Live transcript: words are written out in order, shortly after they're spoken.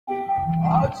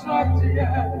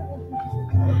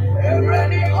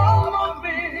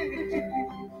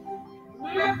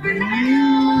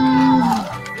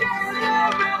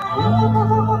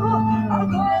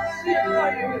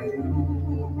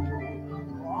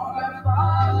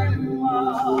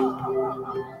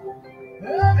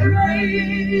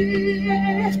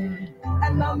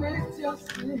And I miss your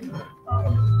sleep.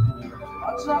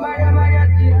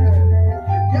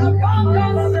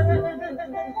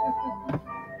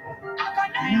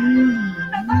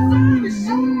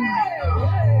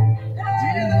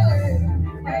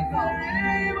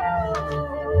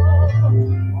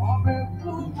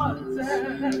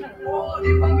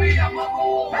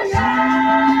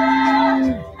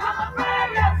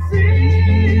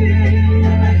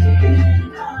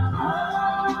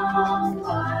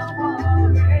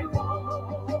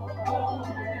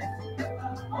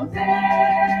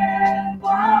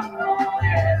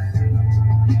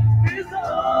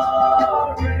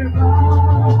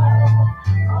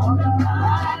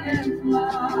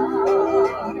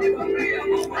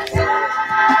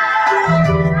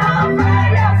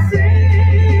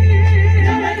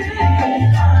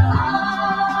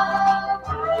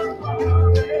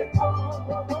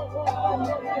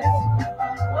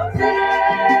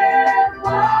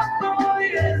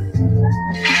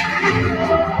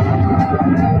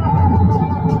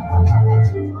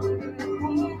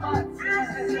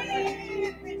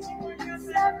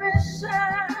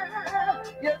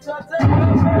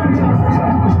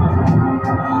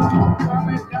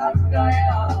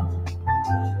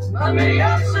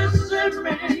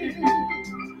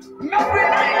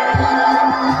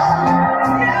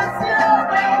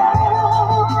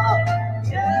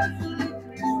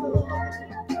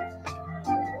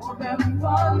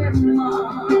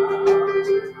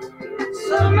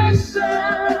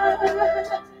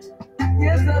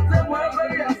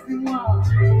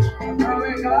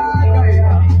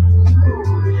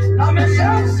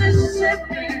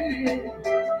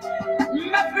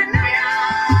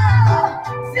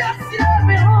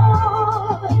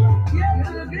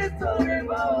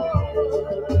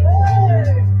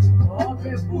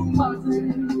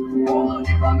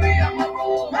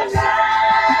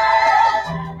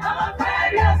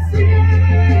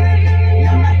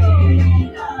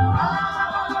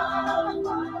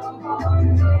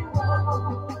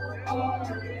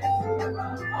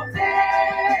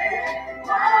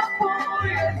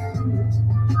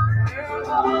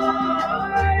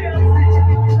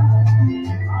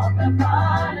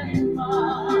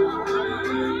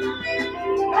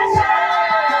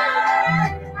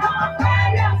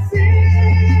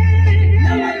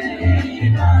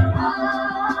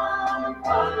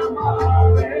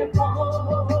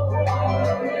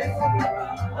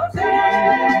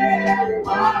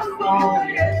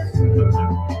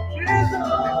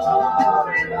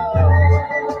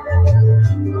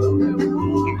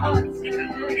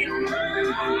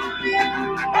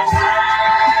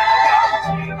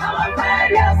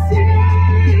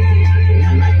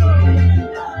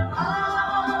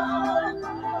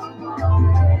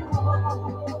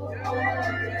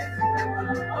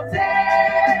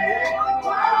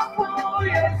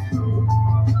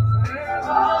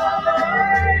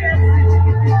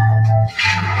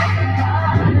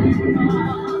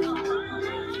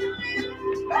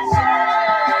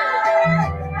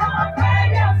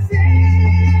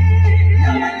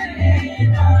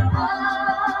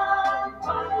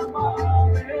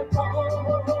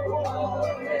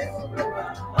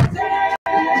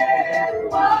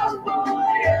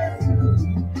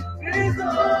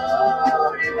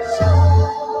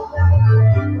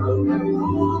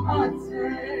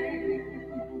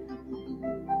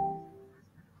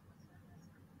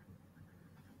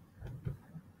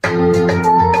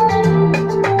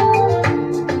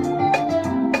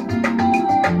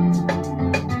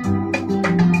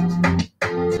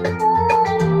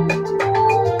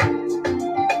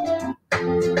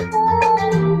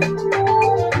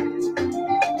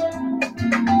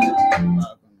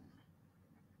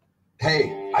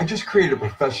 Create a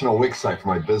professional Wix site for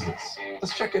my business.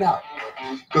 Let's check it out.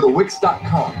 Go to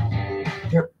Wix.com.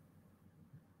 Here.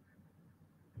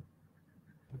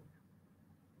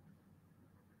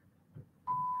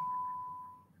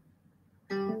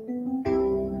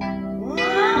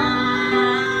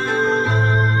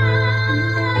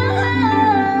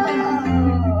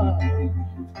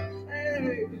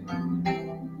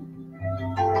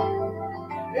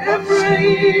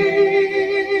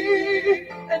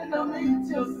 And I make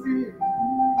you see.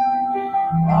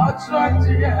 I'll try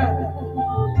to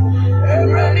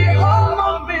ready home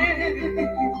on me.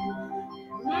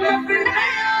 Every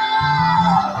day,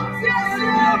 yes,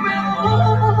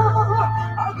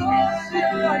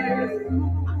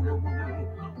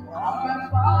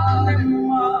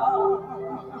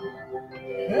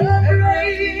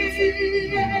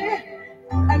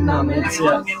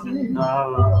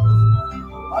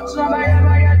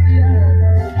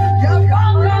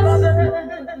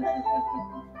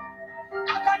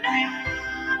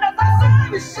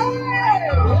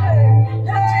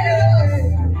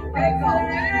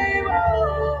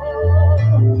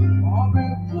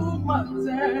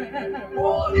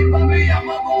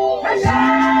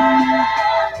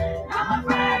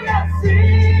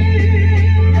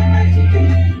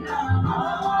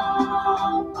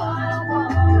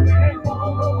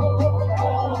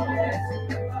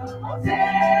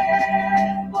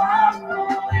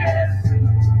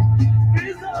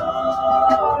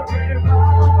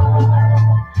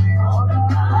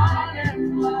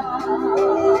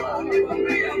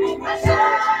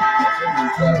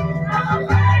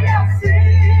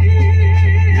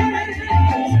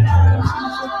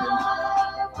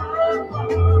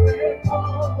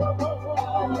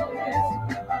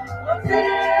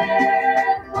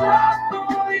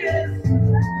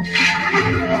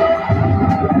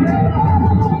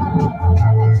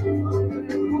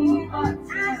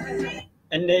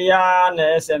 And they are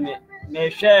me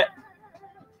share.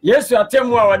 Yes, you are telling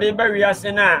me what they bury us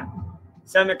in now.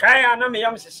 Some Kaya, no, me,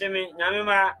 Simi,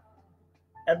 Yamima,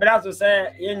 a brother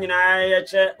say, in I,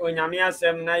 when Yamia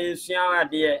Sam, na you see our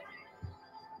dear.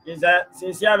 Is that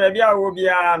since you have a beer will be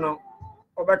no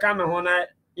overcome a honor,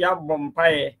 ya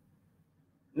bompire.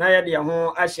 Naya dear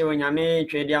home, Ashe when Yami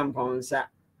trade yam ponsa.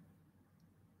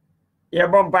 Ya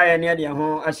bompire near their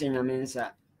home, Ashe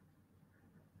Yaminsa.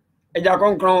 Eja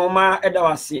konkron ma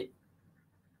edawase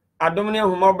adomne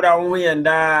homobra wo ye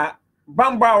nda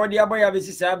bamba wo de aboya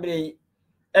besisa abre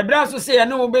ebra so se ye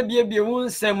no bebiebie wo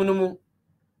nsam no mu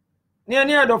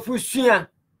ne adofo sua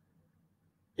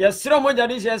ye sro moja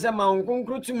de se ma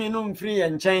nkonkru tumi no mfiri ye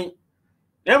nchen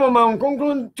ne mo ma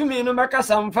nkonkru tumi no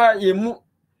bakasa mfa ye mu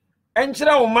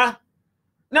enkyere wo ma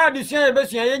na adesua ye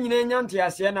besua ye nyina nyante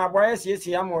ase na aboya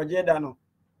siesie am oje da no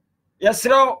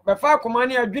yesro befa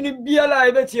komani adwini biala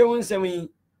ebetie wo nsem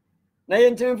yi na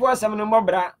yentimfo asem no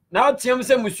mobra na otiem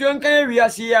se musuo nkan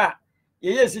wiase ya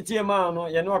ye sitie ma no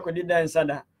ye no akodi dan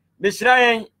sada beshira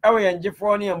yen ewo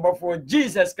yenjefo ne yembofo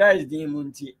Jesus Christ din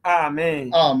munti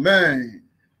amen Amen.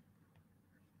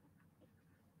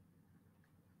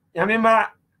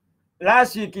 Yamima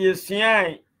last week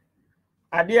yesuan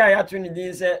ade a yato ni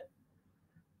din se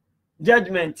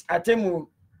judgment atemu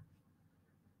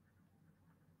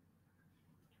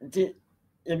nti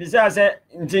ebisa se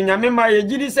nti nyamema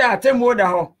yegidi se atemu da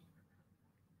ho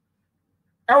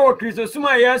ewo Kristo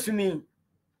suma Yesu mi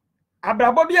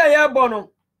abrabo bia ye bo no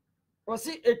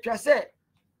osi etwa se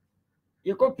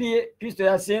yekopie Kristo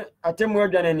yase atemu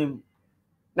adwananim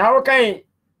na wo kan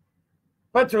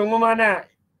Petro ngoma na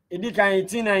edikan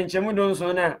 18 nchemu don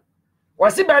so na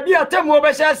wasi babi atemu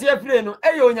obehya ase afire no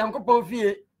eye onyankopon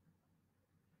fie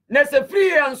na se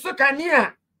frie anso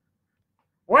kanea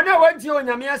wona wanti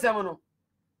onyame asem no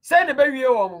se ne bawie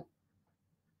wo mo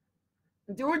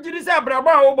nti wugiri se abrabo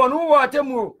a wo bo no wo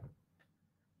atemu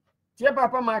tie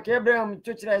papa ma ka Abraham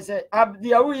chochire se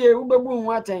abdia wuye ubebu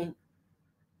hu aten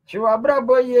hwe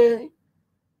abrabo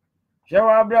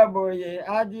ye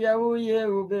adia wuye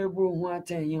ubebu hu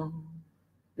aten yo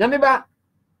nyame ba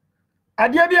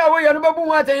adia bia wo ye no bebu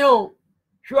hu aten yo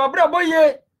hwe abrabo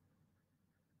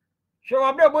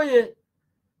ye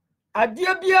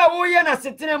adia bia wo ye na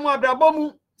setene mu abrabo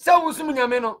mu se wusum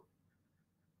nyame no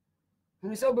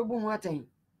ni se obebu hu aten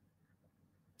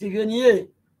tigeniye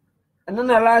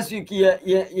anana last week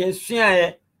ye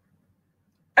suaye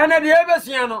ana de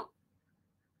ebesua no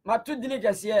matu dini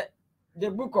kase the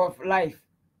book of life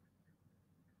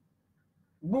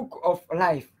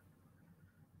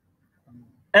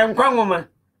enkwanwoma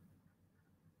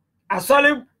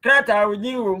asole krata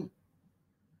odin wo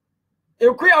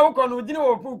ekuya wo kono odin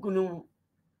wo puku no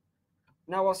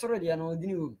na wosoro dia no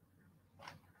odin wo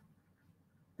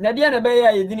na dia na be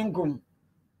ya yedin nkom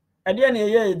adia na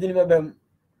ye yedin bebam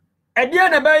adia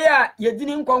na be ya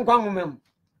yedin nkwankwanwoma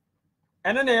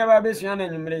ene na ye ba besua na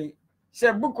nyumre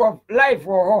say book of life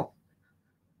wo ho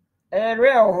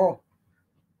real ho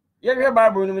ye hwe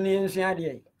bible no ni nsua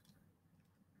de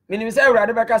minim say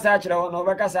urade beka sa akire ho no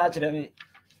beka sa akire me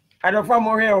adofo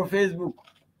mo hwe o Facebook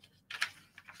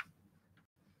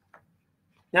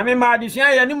nyame ma adesua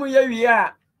ye ni mu ye wi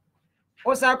a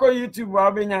o sa ko YouTube a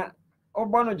obenya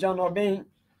ogbono John Obeng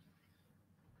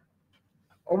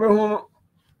obehu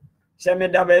se me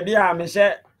da ba bi a me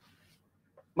se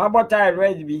mabota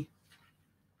red bi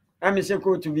ami se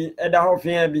ko to bi eda ho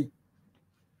fia bi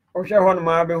o hwe ho no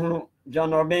ma behu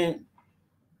John Obeng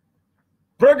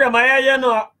program aya ye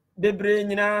no bebre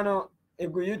nyina no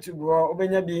ego YouTube ho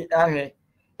obenya bi ahwe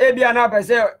ebia na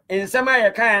pese ensema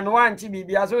ye kan no anti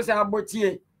bibia so se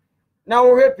abotie na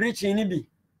wo he preaching ni bi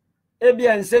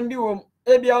ebia ensem bi wom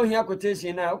ebia ohia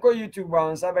quotation na ko YouTube ba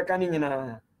onsa beka ni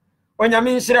nyina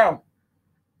onyame nhyira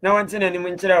na wanti na ni mu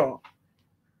nkyira wo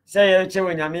say ye che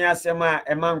onyame asem a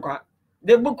emankwa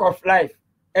the book of life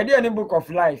ede ni book of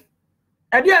life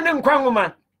ede ni nkwa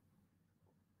nwoma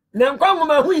na nkwa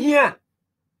nwoma hu hia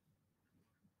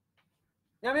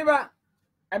nyame ba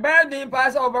ebe din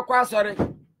pa sa obekwa sori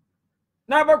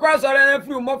na bekwa sori na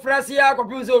firi mo frase ya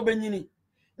akopim se obenyini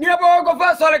ni ebe go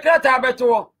fa sori krata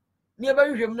abeto ni ebe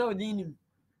hwehwem na odinim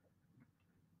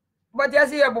but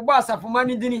yasi ye bubu asafuma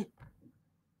ni dini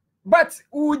but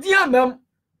udi amam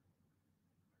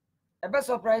ebe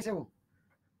surprise wo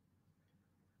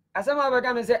asama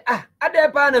beka no se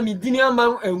ade pa na mi dini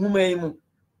amam ehuma yi mu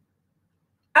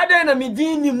ade na mi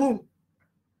dini mu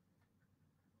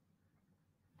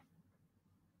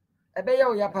ebe ya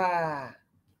oya pa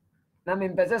na me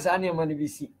mpese sa ne mo ne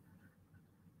bisi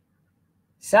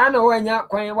sa na wanya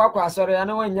kwan wakwa asore ya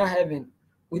na wanya heaven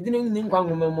udini ni nkwa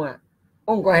nwoma mu a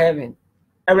onko heaven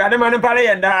awurade ma ne pare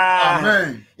yenda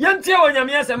Amen. yentie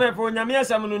onyame asem efo onyame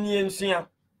asem no ni ensua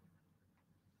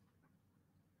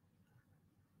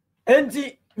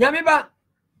enti nyame ba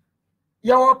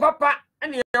ya wo papa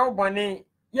ene ya wo bone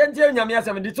yentie onyame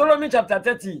asem Deuteronomy chapter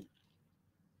 30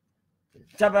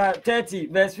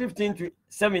 verse 15 to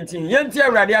 17 yentie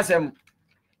awurade asem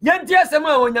yentie asem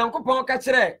a onyankopɔn ka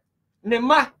kyerɛ ne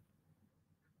ma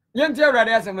yentie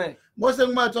awurade asem Mose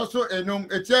ngma to so enum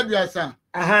etia duasa.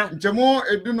 Nchemu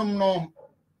edunum no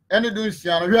ene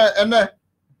dunsia no hwe ene.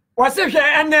 Wase hwe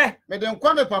ene. Mede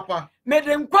nkwa ne papa.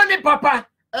 Mede nkwa ne papa.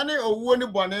 Ene owuo ne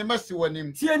bone masi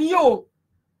wanim. Tie ni yo.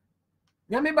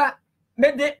 Nyame ba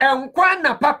mede nkwa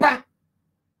na papa.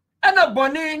 Ana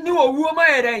bone ni owuo ma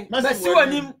yeren masi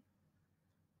wanim.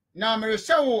 Na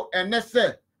merehyɛ wo ene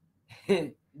se.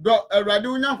 Do awurade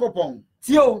unyankopɔn.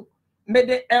 Tie o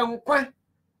mede nkwa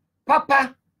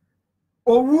papa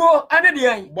owuo ane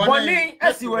de bone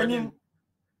asi wanim.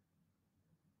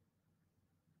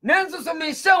 Nanso so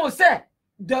me show se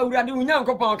da awurade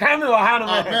unyankopɔn kan me wɔ ha no.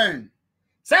 Amen.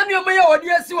 Sani o me ya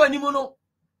odi asi wanim no.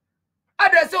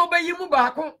 Ada se obayi mu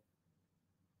baako.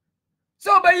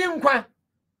 So obayi nkwa.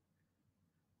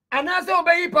 Ana se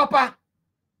obayi papa.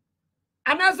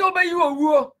 Ana se obayi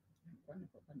owuo.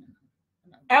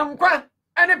 Nkwa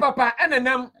ane papa ane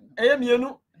nam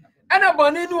eyemienu. Ana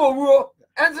bone ni owuo.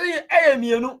 Enso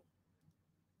eyemienu.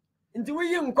 Nti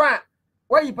wi nkwa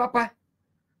wayi papa.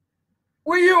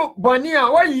 Wi bone a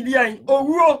wayi dian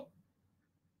owuo.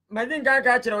 Madin kan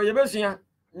ka kire o yebesua.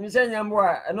 Nse nyambo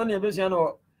a eno na yebesua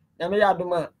no na me ya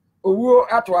doma owuo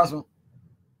atoa so.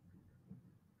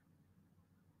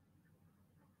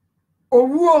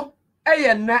 Owuo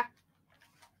eye na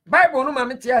Bible no ma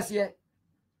meti ase e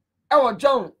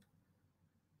John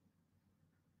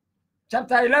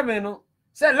chapter 11 no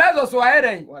say Lazarus wa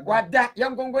eren wada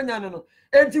yangongonya no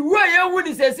enti wo ye wu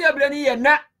ni sese abra ni ye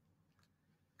na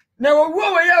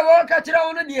owuo we ye wo ka kire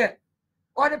wo no de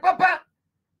o de papa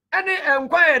ane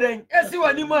enkwa eren esi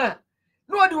wani ma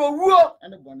no de owuo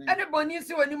ane boni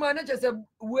si wani ma na chese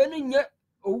wo ni nye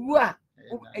owu a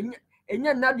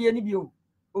enya na de ni bio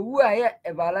owu a ye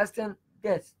everlasting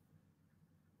death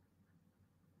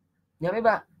nyame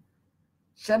ba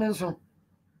shane nso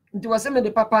nti wase me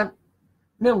de papa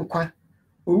ne nkwa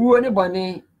owuo ni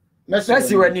boni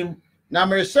mesi wani na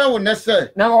merehyɛ wo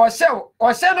nese na o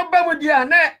hye no ba mu dia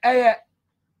na eye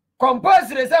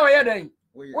compulsory say o ye dan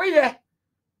wo ye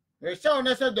merehyɛ wo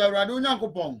nese do awurade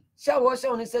unyankopɔn. Hye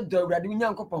wo ne se do awurade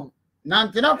unyankopɔn.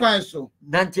 Nantena kwan so.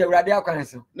 Nanti awurade akwan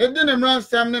so. Ne di ne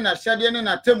mmaransɛm ne na hyɛdeɛ ne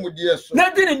na tamudie so.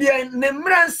 Ne di ne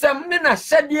mmaransɛm ne na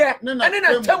hyɛdeɛ ne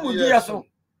na tamudie so.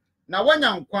 Na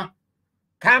wanya nkwa.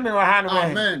 Kame wa ha no.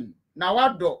 Amen. Na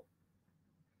wado.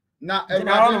 Na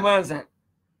awurade mansa.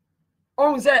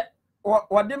 On se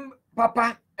wode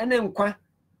papa ene nkwa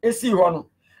esi ho no.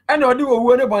 Ene wode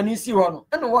owuo ne bɔne esi ho no.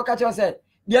 Ene wo ka kyerɛ se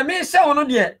de me hyɛ wo no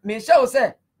de me hyɛ wo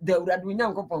se da awurade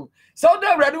unyankopɔn. Se wo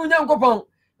da awurade unyankopɔn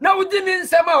na wudi ni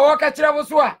nsɛm a wo ka kyerɛ wo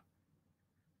so a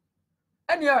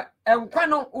ene nkwa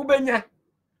no ubenya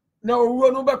na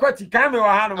owuo no bekwati kame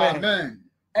wa ha no. Amen.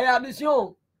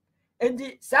 Adesua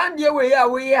enti sande we ya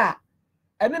we ya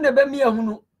ene na ba mi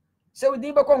ahunu se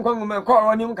wudi be konkon me ko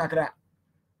onim kakra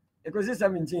ekosi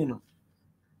 17 no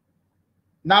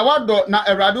na wado na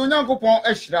awurade unyankopɔn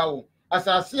ahyira wo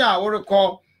asase a wo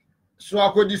rekɔ so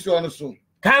akodi so no so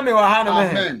kame wa ha no.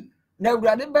 Amen. Na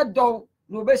awurade be do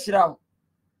na obehyira wo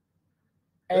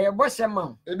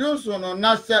boshema edu so no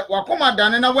na se wakoma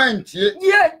dane na wantie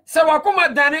ye se wakoma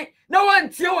dane na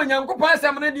wantie onyankopon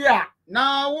asem ne dia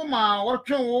na wo ma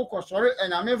wotwe wo kosore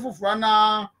enyame foforo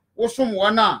na wo som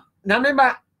wona na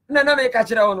meba na me ka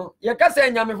kire wo no ye ka se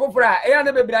enyame foforo a eya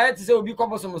na bebira ye ti se obi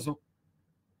kobosom so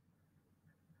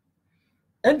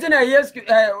entina yes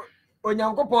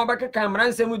onyankopon ba ka mra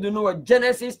nsem du no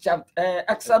Genesis chapter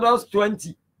Exodus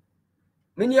 20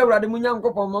 meni awrade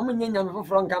munyankopon ma munye nyame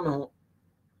foforo nka me ho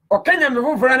okanya me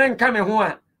foforo ne nka me ho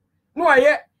a no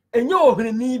aye enye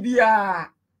ohirini bia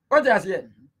oja se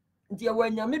nti ya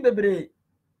wanyame bebre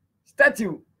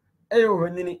statue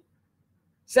ohirini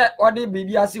se odi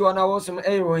bibia si wona wosom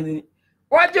ohirini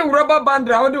waje rubber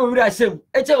bandra odi owira hyem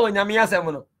eche onyame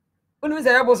asem no onu se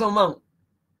ya bosom ma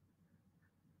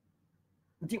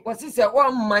nti wasi se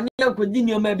wa mani ankodi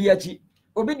nioma bia chi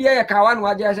obi dia ya kawa no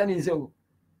waje ahya ne nse o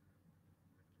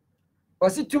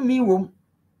wasi tumi wom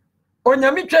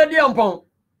onyame twadi ampon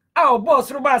a obo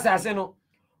soro ba asase no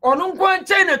ono nko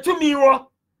anche na tumi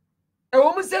wo e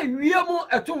wo mu se wiemu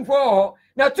atumfo ho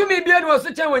na tumi bia no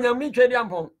so chen onyame twadi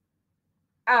ampon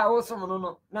a wo som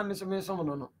no na me som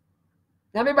no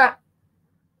na me ba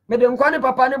me de nkwane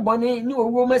papa ne bone ni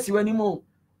owo masiwani mu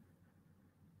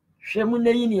hwemu na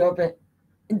yi ni ope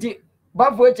nti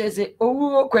bafo eche se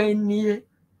owo kwaniye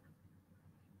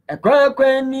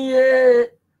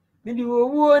kwaniye Midi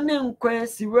owo ne nkwa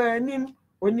siwani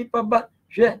onipa ba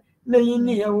hwe na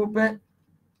yini ya wope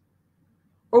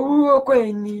owo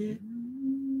kwani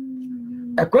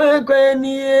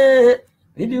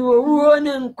midi owo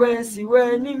ne nkwa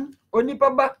siwani onipa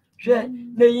ba hwe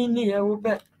na yini ya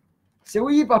wope se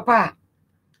wi papa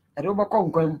ado ba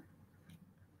konkwam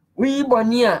wi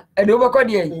bonia ado ba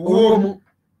kodie owo mu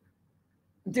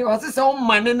nti wasesa o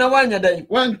mane na wanya dai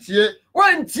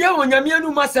wantie onyame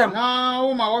anu masem na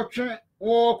wo ma wotwe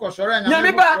wo kosore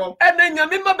nyame ba ene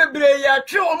nyame ma bebre ya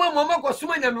twe o ma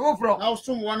kosuma nyame wofro na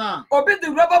som wona obi the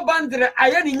rubber bandre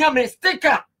aye ni nyame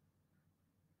sticker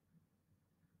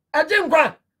aje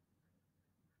nkwa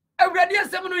awrade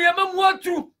asem no yema mu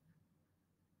atu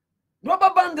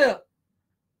rubber band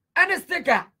ene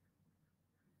sticker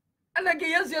ana ke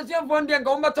yesu fonde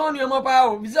nga umba tonu yema pa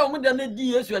o biza umuda ne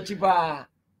di yesu achipa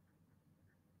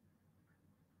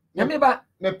nyame ba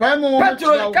me pa mu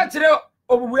Petro kachire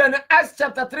obubuya na Acts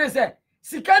chapter 3 say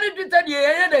sikani twita de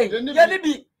yeye dey ye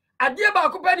bi ade ba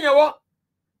ko pa ne wo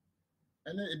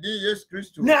ene edi Yesu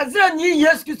Kristo na zanyi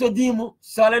Yesu Kristo di mu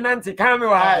solenanti kame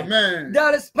wa hai amen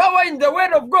there is power in the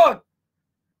word of God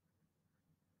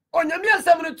onyame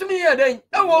asam no tumi ye dey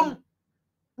ewom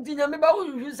nti nyame ba wo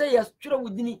yu say yes twira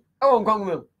wudini ewo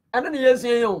nkwanwem ane ne Yesu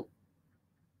yen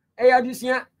eya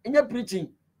dusia enya preaching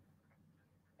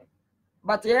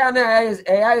but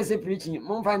I say preaching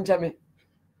mon fan chame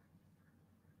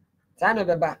sana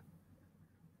beba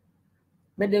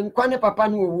me de nkwane papa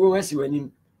no wo wasi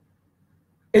wanim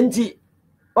enti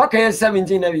okay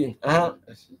 17 na bi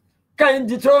kan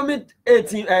Deuteronomy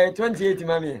 28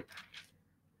 mami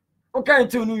o kan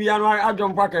tu nu wi anu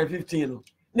adom pa kan 15 no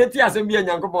ne ti asem bi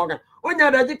Nyankopon kan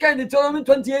onya da ji kan Deuteronomy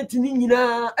 28 ni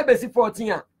nyina ebesi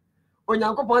 14 a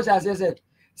Onyankopon sha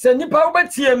se nipa wo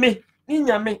batie me ni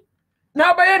nyame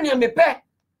na obaye ne mepe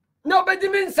na obedi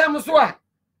mi nsam so a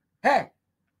he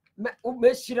me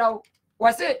shirawo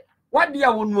wase wade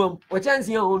a wonuam o chance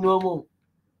ya wonuam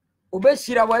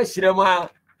obeshira wa shira ma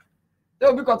e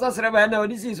obi koto sere ba na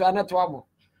odisi so anato abo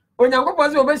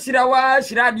Onyankopon se obeshira wa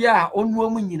shira de a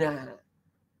onuam nyina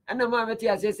ana ma meti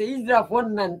asese Israel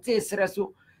fon nante sere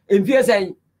so emfie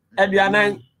sai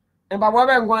aduanan emba bo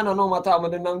be ngwa na no mata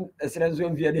amode na sere so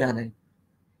emfie aduanan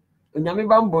onyame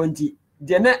ba mbo nti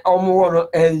de ne omo no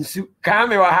ensu ka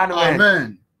me wa ha no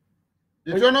amen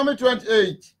Deuteronomy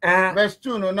 28 verse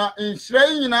 2 no na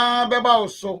Israel nyina beba wo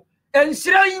so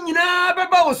Israel nyina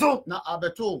beba wo so na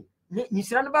abeto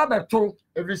Israel ba beto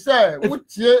every say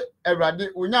wutie Awurade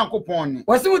Onyankopon ne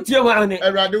wase wutie wa ne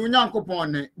Awurade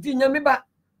Onyankopon ne di nyame ba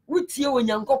wutie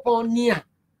Onyankopon ne a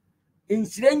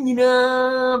Israel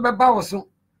nyina beba wo so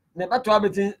na beto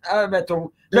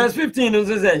abeto verse 15 no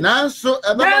say nanso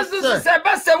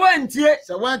se wantie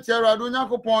Awurade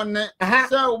Onyankopon ne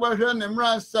se wobehwe ne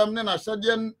mransam ne na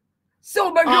hyede se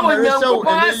wobehwe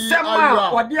Onyankopon asem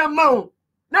a wode amawo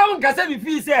na wonka se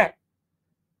bifi se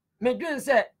medwen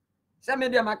se me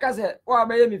de makase wa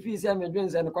ba ye bifi se medwen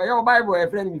se no koye Bible e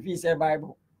friend bifi se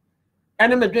Bible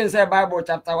ene medwen se Bible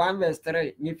chapter 1 verse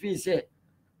 3 bifi se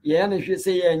ye na hwe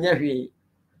se ye nya hwe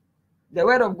the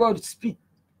word of God speak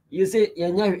you say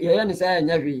ye na say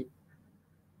nya hwe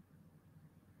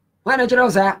wana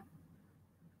chiro sa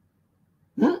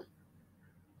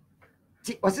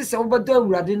ti wasi se obodo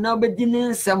Awurade na obedi ne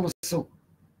nsam so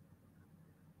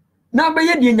na be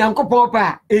ye di Nyankopɔn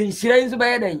pa enhyira nso be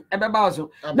ye den e be ba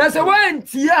so na se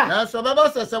wantia na so be ba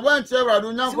se wantia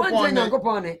Awurade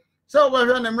Nyankopɔn ne so we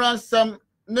hwe ne mransam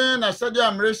ne na sede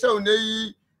amre hye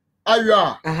oneyi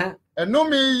ayo a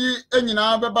enome yi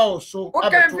enyina be ba wo so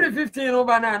abeto okay 15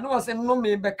 over na no se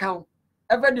nome be kan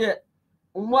e be de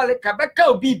umwale ka be ka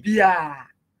obi bia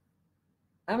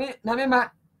na me ma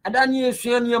adani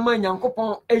esua niam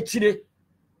Nyankopɔn echire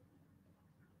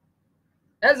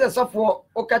eze sofo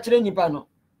o ka kire nipa no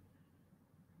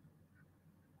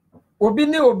obi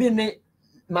ne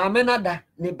maame na da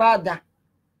ne ba da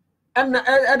ana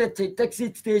e de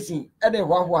taxi station e de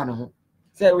hwahwa no ho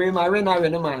say we ma we na we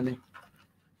no maame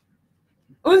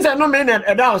unza no me na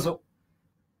e da so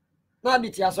na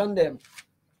di ti asondem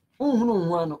unhunu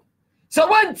hu ano so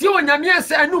wanti onyame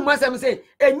ase anu masam say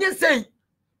enye sei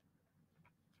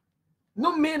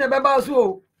no me na beba so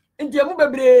o nti emu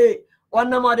bebre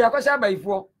wanam ade akwasha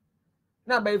abaifo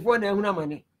na abaifo na ehuna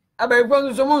mane abaifo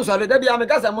nso mo nsole da bia me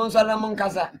kasa mo nsole mo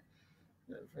nkasa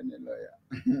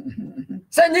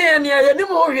senye ne ye ni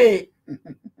mo hwe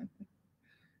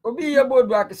obi ye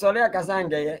bodu akisole akasa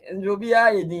ngeye nzo bi ya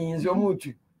ye din nzo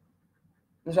mutu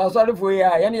nzo asole fo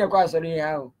ya ye ne ye kwa asole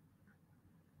ya o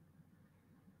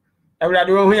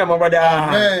Awurade wo hu ya mabada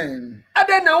amen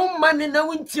ade na wo mane na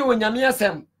wo nti onyame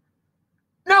asem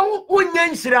na wo nya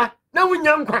nhyira na wo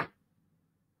nya nkwa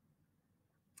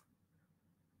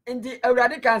ndi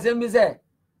Awurade kan se mi se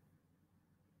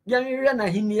yanwe na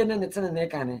hinnie ne tene ne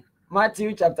kan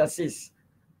Matthew chapter 6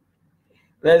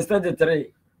 verse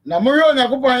 33 na mo yo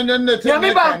Nyankopɔn ne tene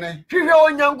ne kan hwehwe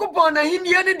Onyankopɔn na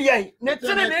hinnie ne de ne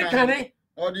tene ne kan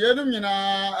o de enum nyina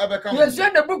abeka you see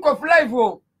the book of life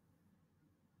o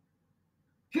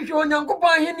hwehwe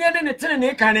Onyankopɔn hinnie ne tene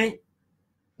ne kan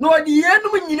no de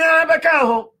enum nyina abeka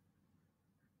ho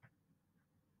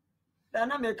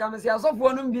dana me kam se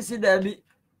asofo no mbisi da bi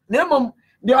na mom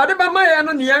de ode ba maye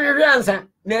no ne yehwe ansa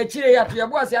na akire ya to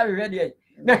yebo ase ahwe de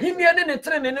na hinnie ne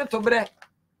tene ne to bre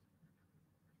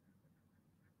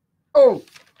oh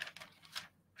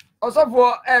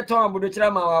osofo eton abudo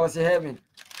kira ma wa se heaven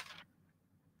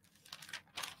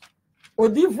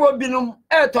odifo binum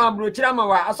eton abudo kira ma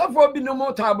wa asofo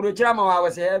binum ton abudo kira ma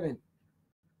wa se heaven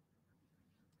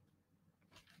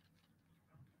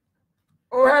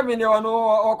o heaven ne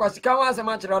ono okosika wa se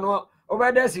ma kira no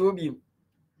obedesi obi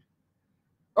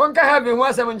onka heaven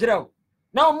wa se mo kira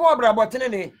na mo obra botene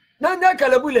ne na nya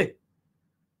kalabule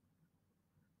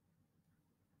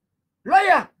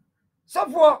lawyer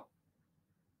sofo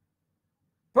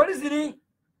police ni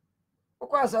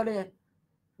okwa sole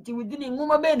nti within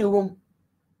nguma be ne wom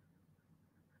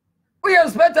we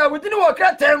inspector within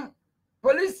work time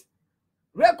police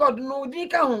record no di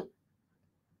ka ho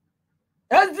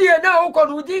SDA na o ko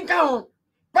no di ka ho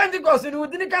Pentecost no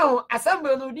di ka ho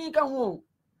assembly no di ka ho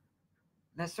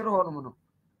na soro ho no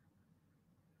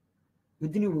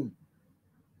within wom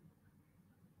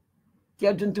ti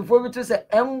aduntifo bi to se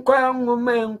enkwa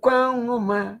nguma enkwa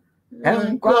nguma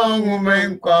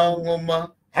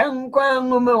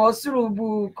osuru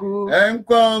buku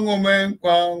enkwa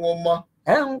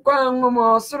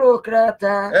nguma osuru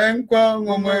krata enkwa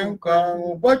nguma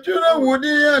bachura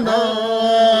wudiana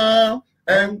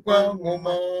enkwa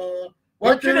nguma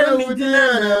bachura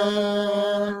wudiana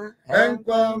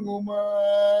enkwa nguma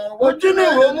wachuna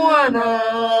womuana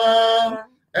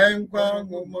enkwa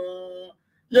nguma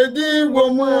yedi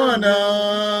womuana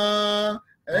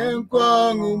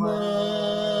enkwa nguma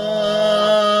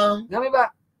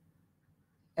Namiba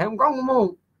enkwa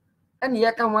nguma eni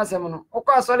yeka nwasem no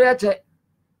okwa asori ache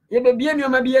ye bebie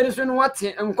nioma biye so no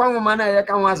wate enkwa nguma na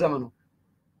yeka nwasem no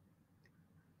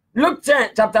Luke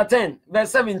 10 chapter 10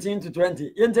 verse 17 to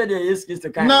 20 yente de Yesu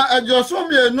Kristo kan na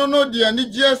adwosomye no de ani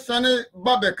gie sane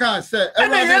babe kan se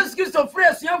na Yesu Kristo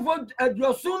fresh yamfo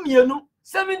adwosomye no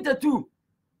 72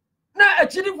 na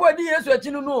achirifo di Yesu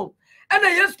achinu no ana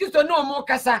Yesu Kristo no mo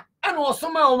kasa ana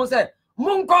osoma o mo se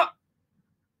munko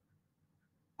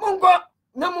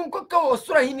na munko ka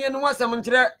osura hinie no wasam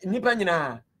nkire nipa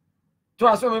nyina to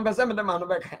aso me pese me de ma no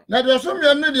beka na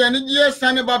adwosomye no de ani gie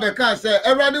sane babe kan se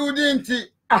Awurade wudi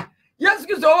nti Yesu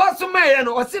Kristo wasoma ye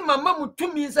no osi mama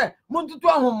mutumi se muntutu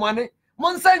ahomane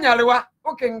monsanyalewa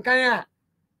okenkan a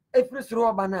efrisoro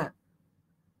obana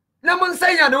na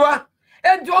monsanyadewa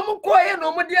enti omukoye no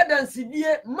omudi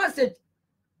adansidie message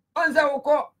onza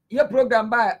woko ye program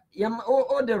ba ye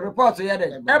o the report ye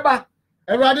de eba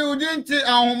Awurade wudi nti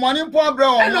ahomane mpo abra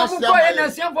o no omukoye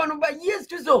na siamfo no ba Yesu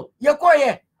Kristo ye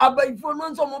koye abaifo no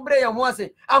nso mobre ye ho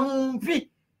ase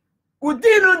ahomfi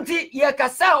udinu nti ye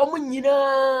kasa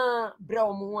omunyina bra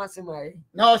omu ase mai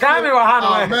kame wa ha no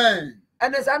amen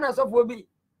ene sana sofo bi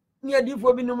near deep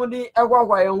be no money, a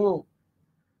why home.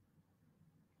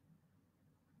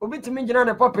 Obit me in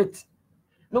a puppet.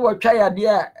 No, I try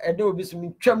idea, a do be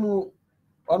some chamu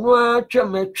or no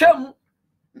chum.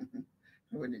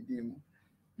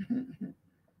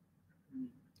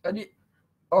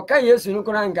 Okay, yes, you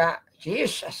know,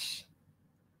 Jesus.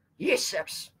 Yes,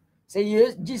 say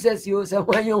yes, Jesus, you say,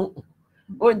 why you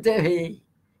won't tell he.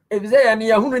 If they are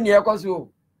near whom near Cosu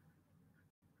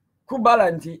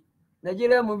Kubalanti,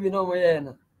 Nigeria moving over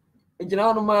here. It's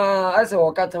now my as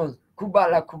a carton,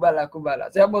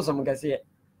 Kubala. There was some Cassia.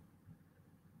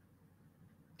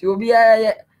 To be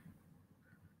a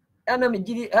enemy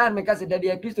Giddy and make us a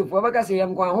daddy, Christopher, because I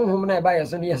am going home and I buy a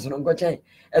son, yes, on Cochain,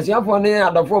 as you have for near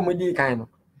the form with the kind.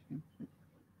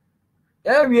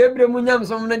 Every Munyam,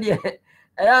 some lady, I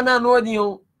am not know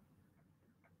you.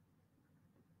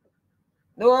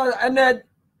 No, and that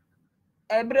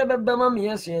I brother Bammy,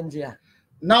 yes, India.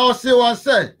 Now, see one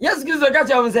say, Yes, give the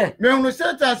catcher, I say. Me who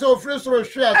said that so free so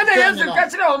share. And I answer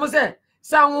catcher, I say.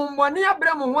 Some one year,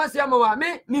 Bram, once Yamawa,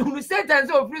 me who said that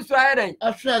so free so I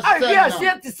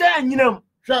hear to say, you know.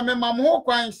 Try me, Mamma, who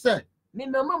quite say. Me,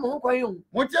 Mamma, who quite young.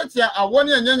 What yet, I want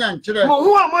you and children.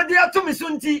 Who are more dear to me,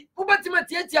 Sunti, who but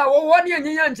Timatia, or 1 year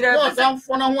young children. I'm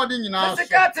for no one in our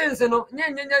curtains, and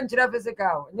young children,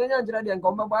 young children, and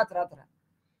combat.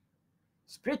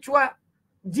 Spiritual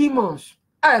demons.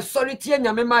 I sorry,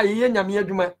 Tiana, my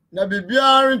Yamia. Now be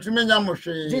bearing to me,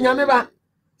 Yamoshi. Dinameba,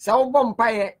 Sao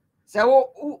Bompire, Sao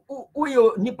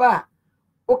Uyo Nipa,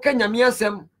 Okenya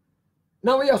Miasem.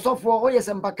 Now we are so for Oyes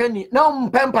and Pakani, now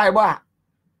Pampai Bar.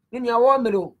 In your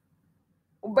woman,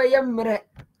 obey Yamre.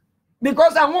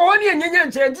 Because I'm only a young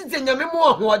child, and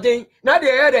Yamimo, one day, not the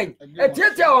heading. A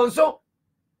theatre also.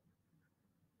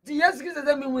 The yes,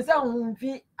 I mean, without whom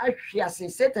I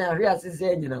set and reas is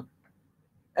saying, you know.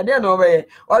 I don't know where,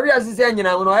 or reas is saying, you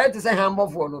know, I had to say humble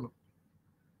for no.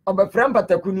 Obe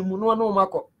frampata kunimu no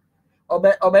mako.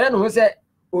 Obe no say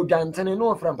Ugantane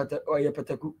no frampata or ye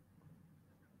pataku.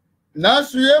 Now,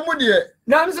 Suyamu dear.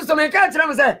 Now, Mr. Make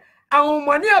say, I want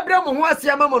money a bram who was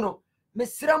Yamamono,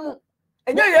 Miss Ramu.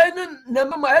 And you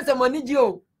never my money,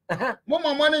 Joe.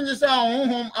 Mama money you say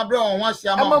home abroad once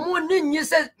ya mama mo nin you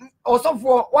say also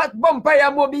for what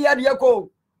bumpire mo bi ade ko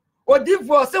odi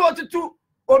for say what to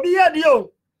obi ade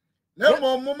o na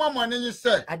mo mama money you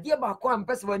say ade ba ko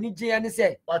ampese wani je ani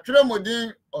say watwere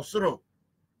modin osoro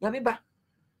ya me ba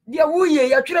dia wuye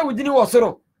ya twere wudini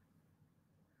osoro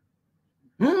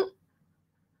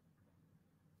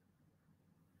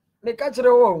me ka kire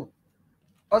wo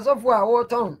osofo a wo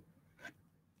ton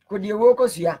ko die wo ko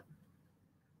sua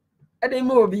ade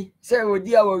mo obi say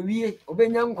odi a wo wie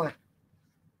obenya nkwa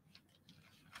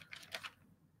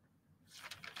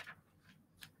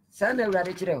sana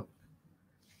urade kire o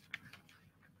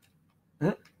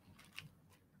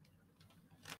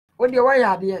odi wa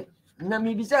ya de na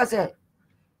mi bi say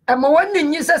e mo wonni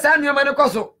nyi say sa nuama ne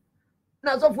koso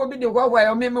na sofo bi de kwa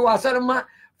ya me wa sarma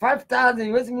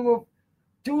 5,000 wesi mi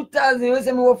 2,000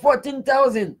 wesi mi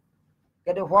 14,000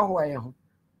 kede hwa ya ho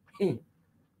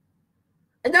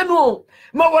enya no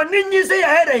ma wonni nyi say ya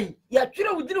hedan ya twere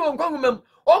wudini won kwangumam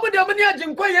o mo de mo ne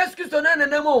aginkwa Yesu Kristo na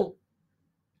nanamo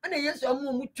ana Yesu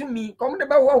amu mutumi kom de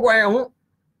ba hwa ya ho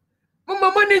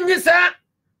mo mo ne nyi sa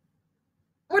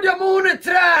mo de mo ne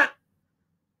tra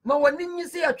ma wonni nyi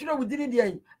say ya twere wudini de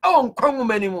ai awon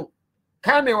kwangumani mu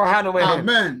ka me wa ha no ma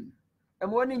amen e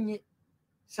mo wonni nyi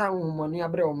sa wo mo ne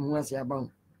abre wo ho ase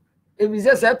aban e bi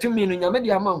se sa tumi no nyame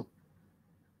de ama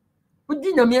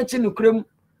udi nyame achi no krem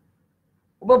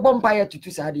wo bompa ya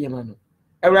tutu sa de ma no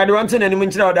awurade won tene nim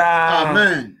nkyira oda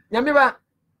amen nyame ba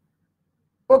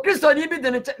o Kristo ni bi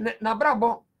de na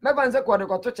brabo meba nse ko de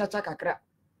ko to chacha kakra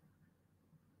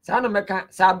sa no meka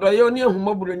sa adoye oni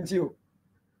ehumaburo nti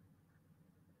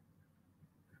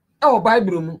o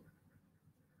Bible mu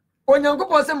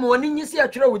onyankopɔ se mo woni nyisi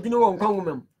atwere wudini wo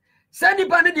nkwanwomam sa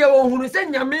nipa ne de wo hunu se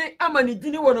nyame ama ne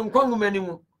dini wo nkwanwomani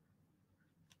mu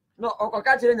no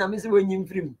okoka kire nyame se wo nyim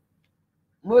firim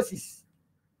Moses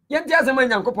yenti asema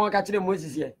nyankopɔ ka kire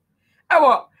Moses ye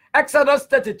ewo Exodus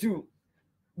 32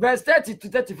 verse 30 to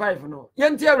 35 no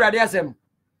yenti awurade asem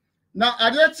na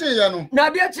ade chi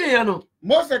ye no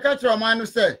Moses ka kire oman no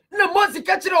se na Moses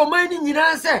ka kire oman ni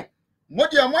nyina se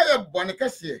modi amoye bone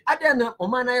kase ade na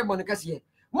oman na ye bone kase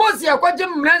Moses akwaje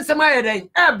mmransem ayeden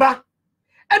eba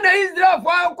ana Israel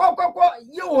fo kokoko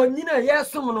ye wonyina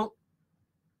yesum no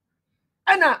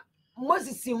ana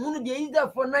Moses hunu de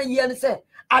Israel fo na ye ne se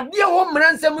ade ho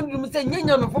mmransem dum se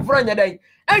nyanya me foforo nyadan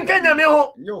enka nyame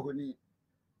ho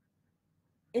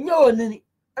enye onini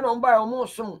ana mba ya mo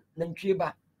som na ntwe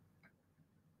ba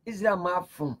Israel ma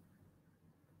fom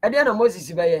ade na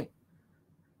Moses ba ye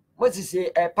Moses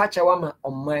pacha wama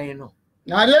omman no.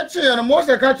 Na de chi no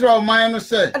Moses ka kire omman no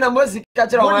say. Na Moses ka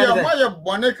kire omman no. Mo ye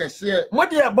bone kese. Mo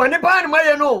de bone pa no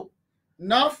maye no.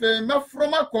 Na fe me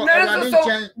froma ko Awurade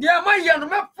nchen. Dia maye no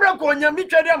me fra ko nyame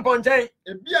twede mponchen.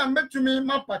 Ebia metumi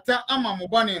mapata ama mo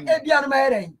bone no. Ebia no maye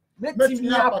den. Metumi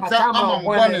apata ama mo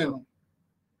bone no.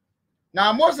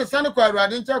 Na Moses sane ko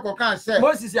Awurade nchen ko kan say.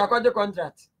 Moses yakode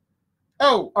contract.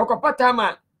 Oh, okopata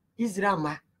ama Israel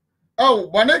ma. Oh,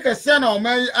 bone kese na o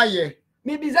mai aye.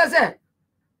 Mi biza se.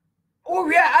 O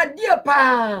wi adie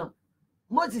pa.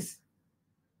 Moses.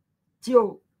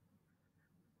 Tio.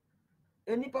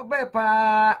 Eni papa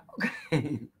pa.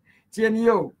 Tieni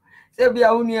yo. Se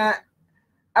bia unia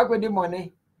akwede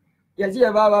money. Yaji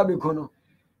ya baba bekono.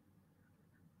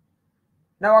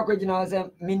 Na wakojina se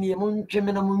mini muntwe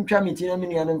me na muntwa meti na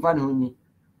mini anu mfa no ni.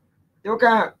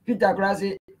 Yoka Peter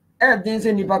Krasi din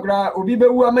se nipa kra obi be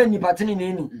wu ama nipa tene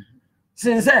ni.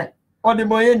 Sinse ode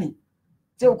boye ni.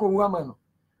 Se ko wu ama no.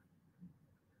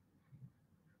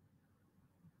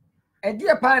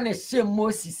 Edie pa na she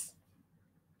Moses.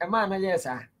 E ma na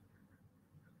yesa.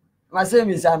 Ma se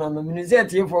mi sa na no mi se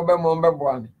tiefo be mo be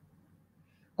boa me.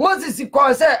 Moses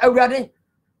ko se Awurade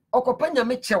okopanya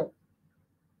me chew.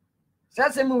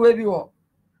 Sase mi we bi wo.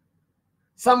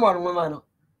 Samuel mama no.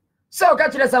 So ka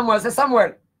kire Samuel se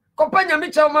Samuel kopanya me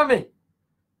chew mama.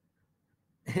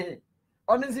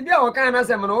 Onisi bia wo kan na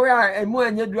se mo no we emu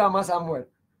anya du ama Samuel.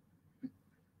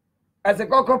 Ase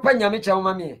kopanya me chew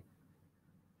mama.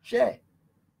 She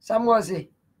Samuel say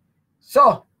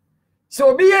so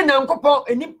obi ye Nyankopon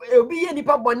obi ye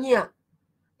nipa boni a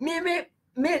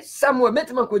me Samuel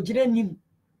metima ko gire nim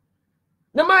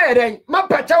na ma yeren ma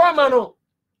pacha wa ma no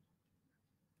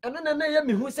anana na ye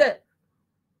mi hu se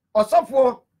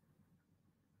osofo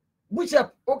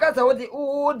bishop o kasa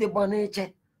wo de boni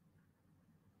che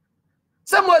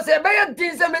Samuel say be ye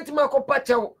din se metima ko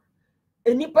pacha wo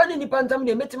enipa ni nipa ntam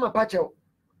de metima pacha wo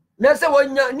na se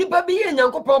wonya nipa bi ye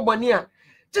Nyankopon boni a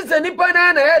chise nipa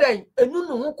na yeren enu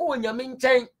no ho ko nyame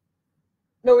nchen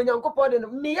na Onyankopon de no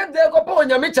me ye de ko pa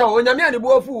onyame cha onyame ani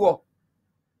bo afu wo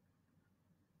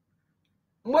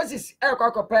Moses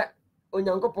kwakopa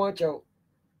Onyankopon cha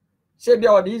se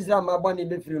bia odi Israel ma boni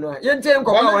be firi no ye nchen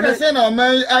ko ba woni se na o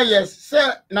mai ayes se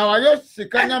na wayo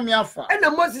sika nyame afa na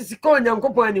Moses ko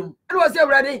Onyankopon anim na wo se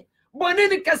Awurade boni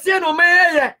ni kase na o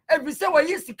mai ye ebi se wo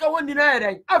yi sika woni na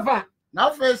yeren afa na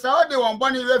fe sa odi won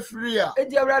boni be firi a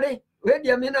edi Awurade we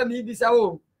dia me na me bisa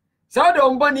wo sa odi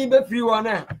won boni be firi wo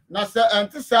na se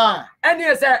enti sa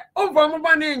eni se onfo mo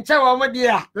boni nche wo mo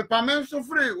dia pepa men so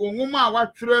firi onwuma a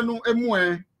watwere no emu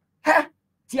he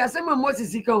ti asema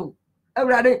Moses kan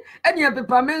Awurade eni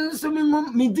pepa men so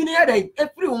mi dini ya dai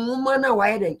efiri onwuma na wa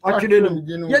ya dai otwere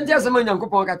no ye nti asema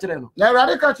Nyankopon ka kire no na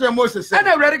Awurade ka kire Moses se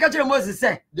na Awurade ka kire Moses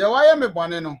se de wa ye me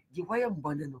bone no de wa ye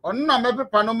mbone no ono na me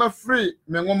pepa no ma firi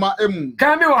me nwuma emu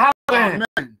ka me wo ha amen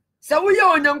se wo ye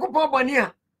Onyankopon bone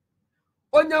a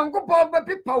Onyankopon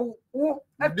be pepa wo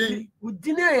afiri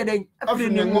udini ya dai afiri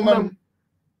ne nwuma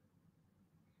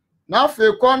na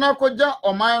afi ko na koja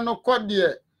oman no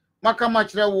kodie maka ma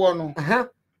kire wo no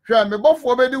hwe me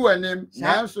bofo be di wanim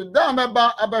na so da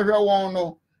meba abahwe won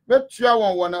no betua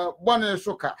won wona bone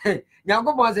soka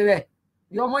Nyankopon se we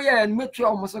yo mo ye metua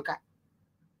o mo soka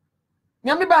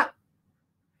nyame ba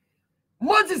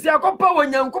Moses yakopa wo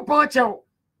Nyankopon chew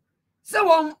se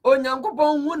won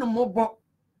Onyankopon hu no mobo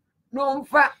no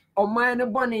mfa oman ne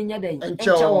bone nya den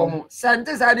enchewo mo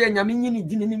sante sa de nyame nyini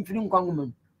dini ni mfiri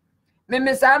nkwanwoma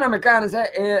me sa na me kan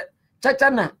se chacha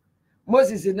na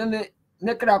Moses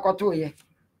ne kra koto ye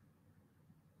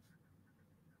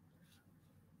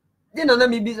dina na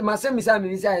mi bi ma se mi sa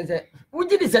se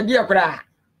uji di se dia kra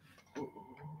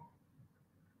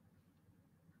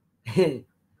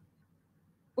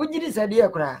uji di se dia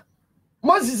kra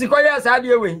Moses ko ya sa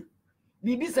dia we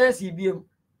bibi sa si biem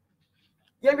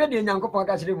ye hwe de Nyankopon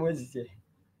ka kire Moses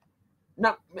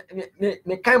na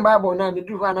me kan Bible na me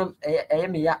du na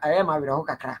eye ma were ho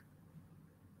kakra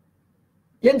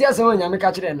ye ntia se wonya me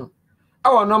ka kire no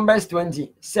our Numbers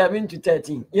 20:7 to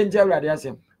 13 ye ntia Awurade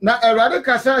asem na Awurade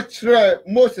kasa kire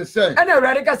Moses se ana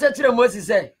Awurade kasa kire Moses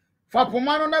se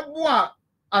fapoma no na bua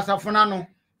asafona no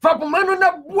fapoma no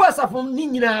na bua asafom ni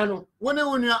nyina no woni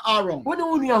wonua Aaron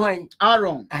hwan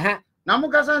Aaron na mo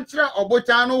kasa kire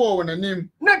obotan no wo wonanim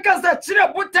na kasa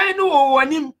kire botan no wo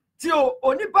wonanim ti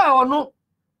onipa ono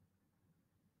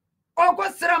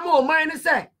okosra mo oman ne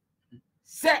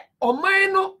se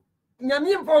oman no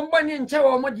nyame mfo mbani nche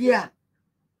wo mo dia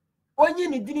onyi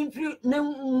ni dini mfiri ne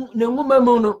nwuma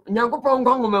mu no Nyankopon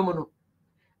ngwoma mu no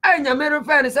ai nyame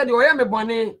refa ne se de oya me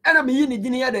bone ana me yi ni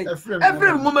dini ya dai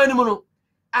efre nwuma ni mu no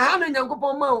aha no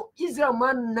Nyankopon ma Israel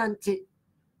man nante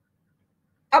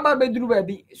aba beduru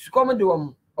baabi sukom de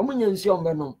wom omunya nsuo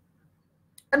mbenom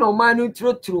ena o man no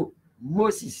trotro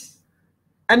Moses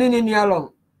ani ni nialon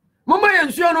mama ye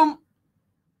nsuo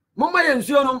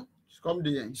nom sukom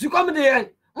de yen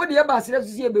mo de ba sere so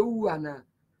se be wu ana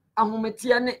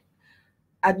ahomete ne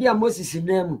ade a Moses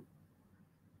nemu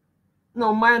na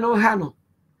o man no ha no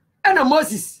ena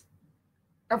Moses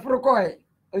afroko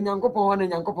onyankopon wana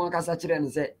nyankopon kasa kire ne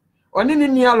se oni ni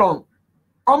nialon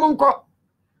omonko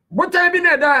botan bi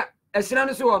na da esira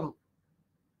no so wono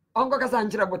onko kasa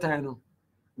nkire botan no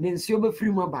ne nsuo be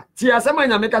free mu ba ti asema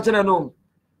nyame ka kire no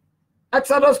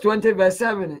Exodus 20 verse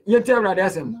 7 yete awrade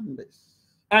asem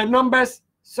Numbers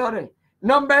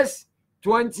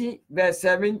 20 verse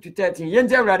 7 to 13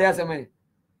 yete awrade asem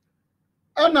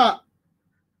ana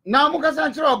na mu kasa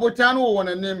nkire botan no wo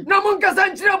nanim na mu kasa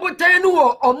nkire botan no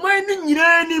wo oman ni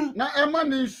nyina nim na ema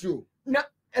ne nsuo na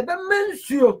ebe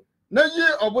mensuo na yi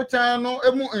obotan no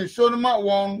emu nsuo no ma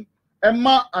won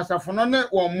ema asafo no ne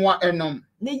won moa enom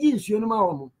na yi nsuo no ma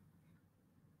won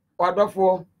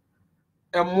wadofo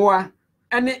emoa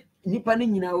ene nipa ne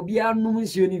nyina obi anum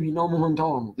nsuo ni bi na omo honto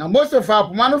won na Mose fa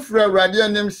apoma no frɛ awurade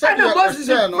anim sɛ de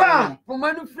Mose no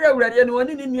apoma no frɛ awurade anim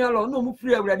woni ni nualo na omu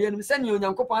frɛ awurade anim sɛ ne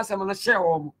onyankopɔn asɛm no hyɛ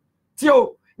won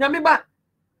tio nyame ba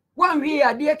wan wi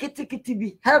ade kitikiti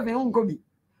bi heaven unko bi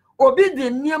obi de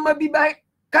niama bi ba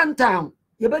kantam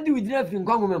ye ba di widina fi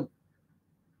nkwanwom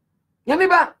nyame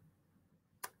ba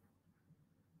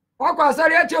wakwa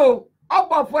asari ache o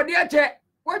obofo de ache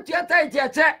wotu atai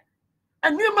ache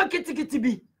anima kitikiti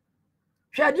bi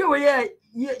hwade we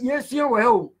yesu we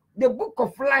o the book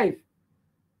of life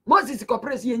Moses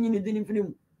kopres ye nyini din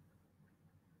mfinim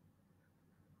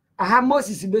aha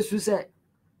Moses besu se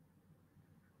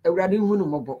awurade hu no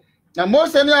mobo na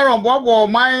Mose ne Aaron bobo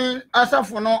man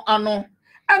asafo no ano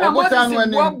ana Moses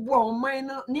bobo man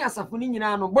no ni asafo ni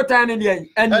nyina no botan ne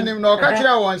de anim na oka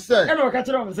kire won se ana oka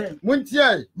kire won se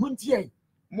muntie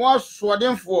mo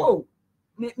asodenfo oh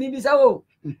mi bisa wo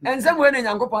ensem we ne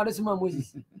nyankopɔn de soma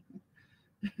Moses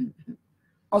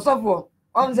osofo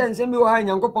on se ensem bi wo ha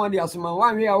nyankopɔn de asoma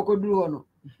wan hwe a okoduru ho no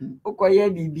okoye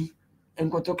bibi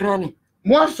enkotokra ne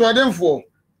mo asodenfo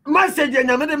message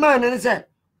nyame de man ne se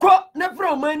ko na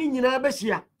fra man ni nyina ba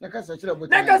hia na kasa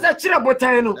kire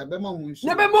botan no na be ma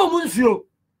mu nsuo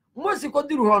Moses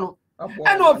koduru ho no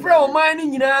ena ofra man ni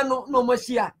nyina no no mo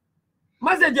hia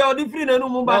message o di free na no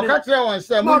mu ba ne ka kire won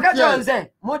se mo ka kire won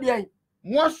se mo de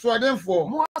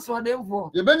mo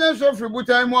asodenfo ye benya nso free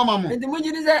botan mu amamo enti mo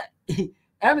gidi se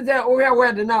em se o hwe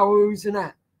word na o wisu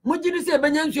na mo gidi se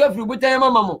benya nso free botan mu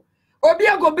amamo obi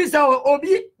agobisa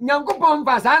obi nyankopɔn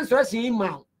mfa san so hye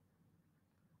ma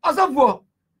osofo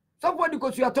di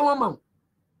kosu aton ama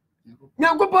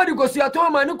nyankopɔn di kosu aton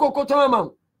ama ni kokoton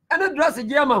ama ene dress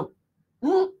gi ama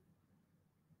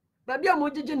babi a mo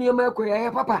gigi ne ma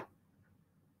ekoya papa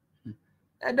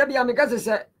da bia me kase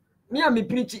se me a me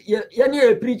preach ye ne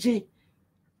e preach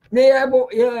ne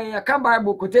ye ka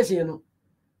Bible quotation no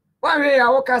wa hwe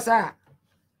ya wo kasa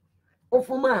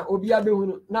ofuma obi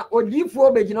abehunu na odifo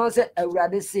obegina se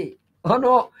awurade se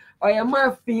ono oye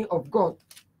man of God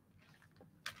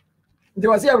de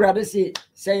wase awurade se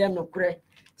ye nokre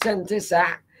se nte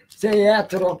sa se ye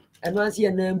atoro eno anse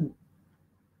ye namu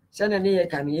se na ne ye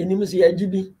kan enim so ye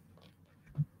gibi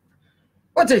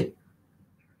ote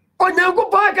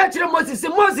onyankopɔn aka kire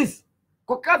Moses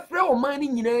ko ka frɛ o man ni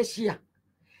nyina ahia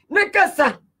ne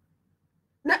kasa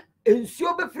na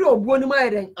ensuo be frɛ obuo ni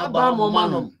mayere aba mo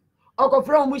manom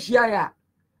okofra mu hia ya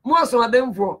mo aso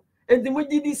ademfo enti mo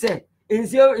gidi se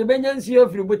ensio ebenya nsio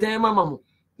firi botan mama mo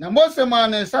na Mose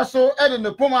man saso ede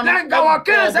ne poma no na ga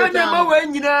waka sa na ma wa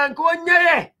nyina nka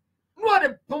onyaye no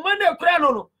de poma na kura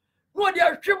no de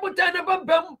ahwe botan na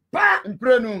babam pa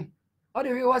mprenu o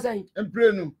de wi wasan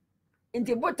mprenu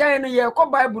enti botan no ye ko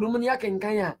Bible mu ne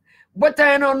yakenkan ya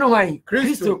botan no no hwan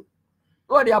Kristo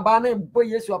o de aba na bo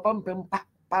Yesu apampam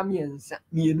pa miensa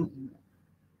mienu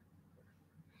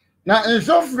na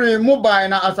nsofri mobile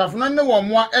na asafo no ne wo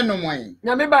moa enomwan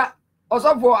nyame ba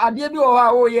osofo ade bi wo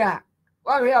ha wo ye a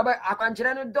wa hwe aba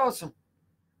akwankyere no doso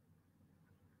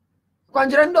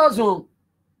kwankyere no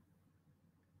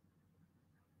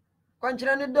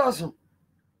doso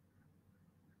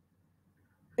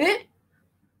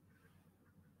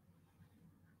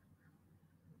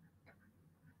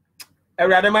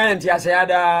awurade man ntia se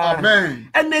ada amen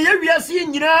enne ye wiase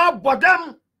nyina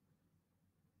bodam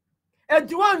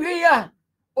enti wan hwe ya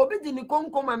obi di ni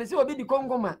konkoma me se obi di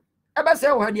konkoma ebe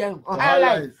se wo hade o high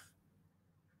life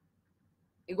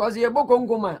because ye bo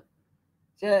konkoma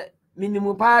se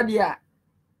minimum padia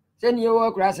se ni ye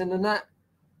wo krase no na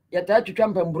ye ta twetwa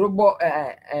mpambro bo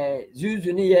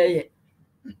zuzu ni ye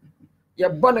ye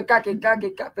bon kake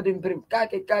prim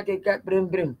kake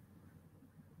prim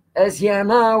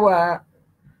esiana wa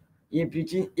ye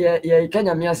pichi ye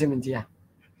Kenya mi asementia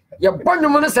ye bon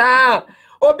mo no saa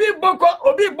obi boko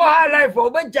obi bo high life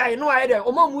obejai no aye den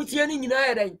o ma mutie ni nyina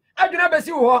aye den adwena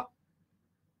besi wo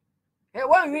he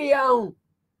wan wi ya hu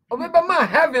obi ba ma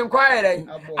heaven kwa aye den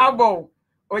abo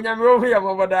onyame ohu ya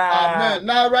moboda amen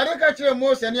na radical chire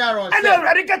Mose ni Aaron say ana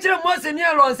radical chire Mose ni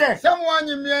Aaron say samo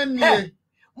anyime ani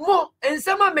mo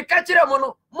ensema me ka chire mo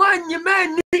no mo anyime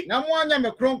ani na mo anya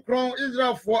me kronkron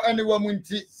Israel fo ani wa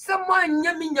munti samo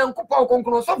anya mi nyankopɔ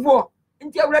kronkron sofo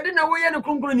nti awurade na wo ye ne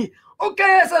kronkron ni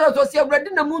okay so si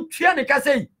awurade na mu tua ne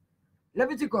kasai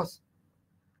Leviticus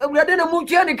awurade na mu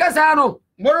tua ne kasa no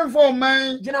moronfo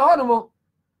man gina ho no mo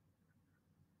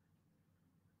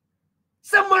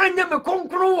samo anya me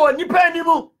kronkron wo nipa ni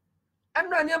mu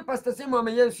amra ne pastor Simon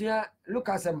me yesua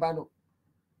Lucas mbano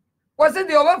wase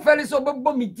de oba fele so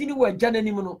bobbo mitini wa jana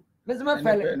ni mu no mesema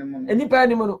fele enipa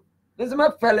ni mu no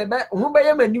mesema fele ba hu ba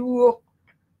ye mani wo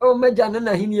o majana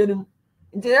na hinie ni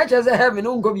nti ya cheze heaven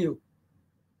ungo bio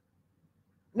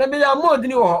na be ya mod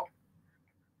ni wo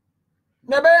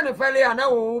na be ne fele ya na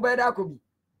wo be da ko bi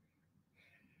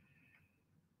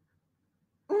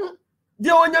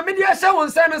de onya me dia sha won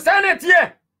sa no sa na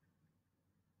tie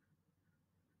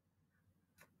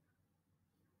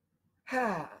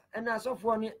ha ana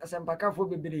sofo ni asempakafo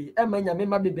bebere e manya me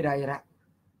ma bebere ayira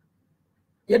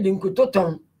ye di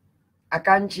nkutoton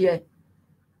akanchie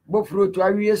bofuro to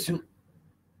awi Yesu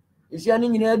isia ni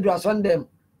nyina adu asondem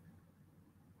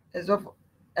esofo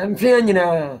emfia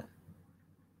nyina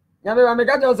nyame ba me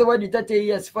ka jo se wadi 30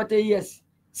 years 40 years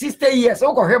 60 years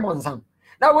o ko hwebonsam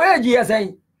na wo agi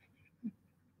yesan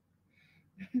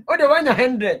o de wanya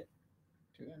 100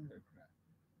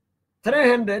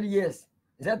 300 years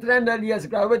is that 300 years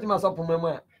kwa weti masopo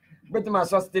mama weti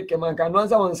maso stick man kan no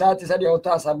on saati sade o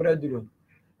to asabra duro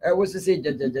e wo sese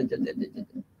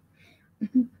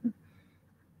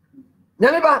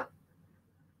nyame ba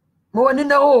mo wani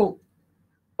na o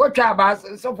twa ba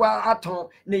sofo aton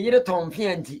ne yire ton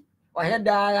fia nti o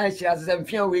heda ya hira se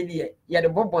fia we die ye de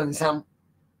bobonsam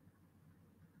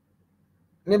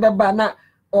me beba na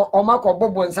o makọ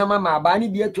bobonsam ma ba ni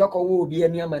bi atu akọwo obi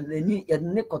ani ama ni ye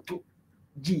ne koto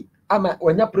ji ama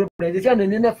onya problem de sia ne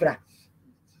ne fra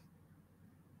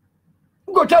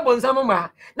go twa bonsam ma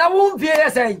na wo mfie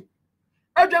yesen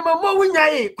adwama mo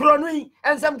wunyae kro no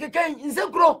ensam keken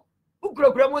nse kro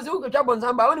ukro mo se ukwa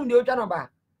bonsam ba wonu de otwa no ba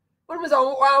wonu se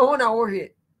wa ho na wo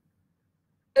hwe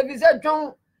e bi se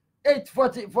twon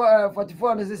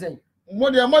 844 no se sen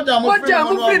moja mo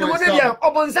free no dia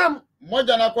obonsam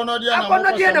moja na kono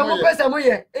dia na mo pesa mo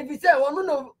ye e bi se wonu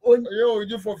no yo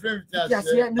you for 50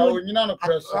 years na onyina no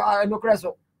preso no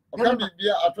preso o kan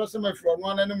bibia atrose ma fro no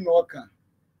ananim no oka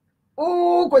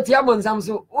o ko ti abonsam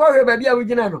so wo hwe ba bia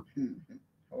wugina no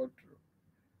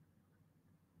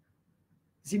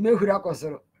si me hura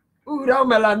kosoro hura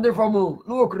melande fomu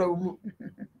no okura mu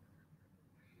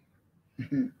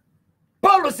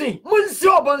policy munsi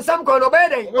obonsam ko no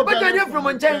beden obeganya from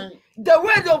nchen the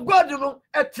word of God no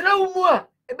etra mu a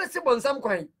ebesi bonsam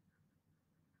kwan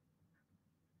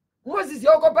Moses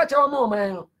yokopa cha mo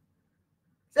man no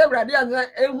se brade an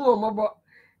ehu omobo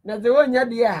na ze wonya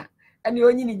dia ani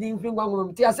onyi ni din firi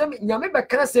ngwanwom ti asem nyame be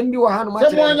kra sem bi wo ha no ma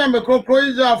se mo anya me kronkro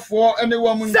Israelfo ene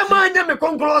wa mu se mo anya me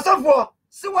kronkro osofo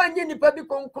se wanye nipa bi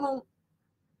kronkro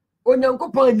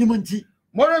onyankopon anim nti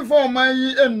moronfo man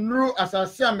yi enru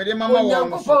asase amede mama wo no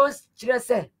onyankopon kire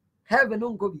se heaven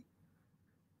unko bi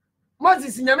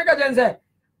Moses nyame ka jense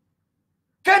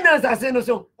kana asase no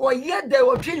so o ye de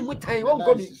o twini mutan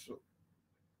wonko bi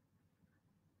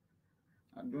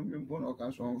adom bi mpo no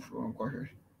ka so onfro nko hwe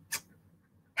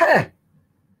he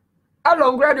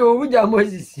alongrade o wuja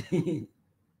Moses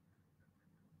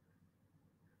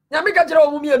nyame ka kire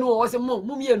o mumienu o se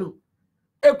mumienu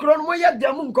ekro no mo ye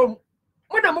de mu nkom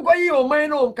mo na mo ko yi o man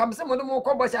no kam se mo de mo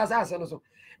ko bo sha asase no so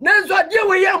nanso ade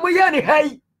we ye mo ye ne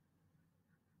hai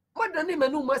mo da ni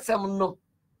manu masam no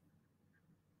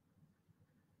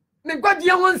me gwadi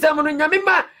ye won sam no nyame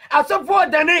ma asofo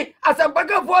dane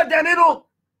asambaka fo dane no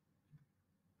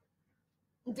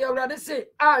nti awrade se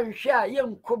anhwe a ye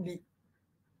nkobi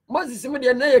Moses mu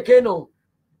de na ye ke no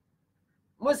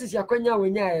Moses yakwanya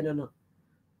wonya ye no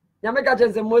nyame ka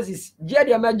tense Moses je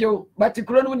de majo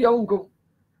batikuro no de wonko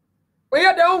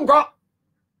oye de wonko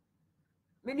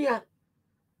minia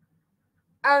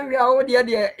anhwe a wo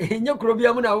de nye kuro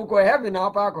bia mu na wo ko heaven na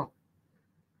apa ko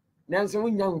nanso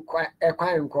wonya nkwa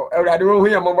ekwan nko awrade wo hu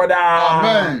ye moboda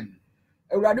amen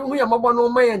awrade hu ye mobo no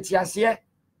ma ye ntiase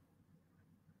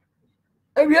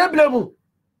ewie blemu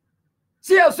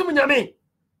si asum nyame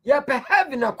ye pe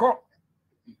heaven akọ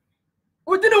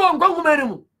Udini won kwangu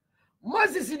manimu.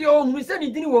 Moses di o hunu se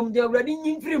ni dini wom de awrade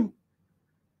nyimfirim.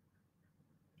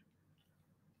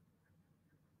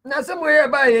 Na se moye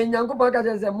ba ye Nyankopɔn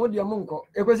ka se mo de mo nko.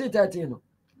 Ekosi 13 no.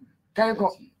 Kan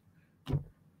ko.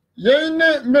 Ye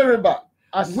ne Meriba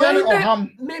asiane oham.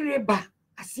 Meriba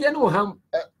asiane oham.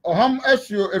 Oham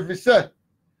asio efise.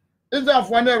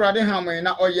 Israfo na awrade ham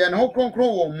na oye ne ho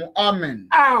kronkron wo mu. Amen.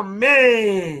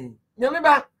 Amen. Nyame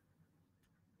ba.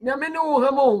 Nyame ne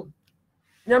oham o.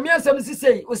 Nyame asem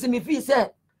sisei o se mi fi se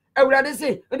awrade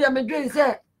se o de medwen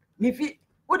se mi fi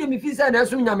o de mi fi se na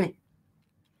asum nyame.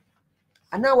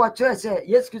 Ana wa twa se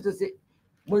Yesu Kristo se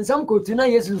bonsam kotu na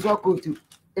Yesu nso kotu.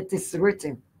 It is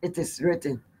written. It is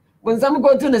written. Bonsam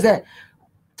kotu ne se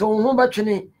to ho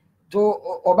batwene to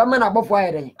obama na abofo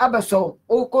ayere abeso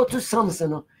o kotu Samson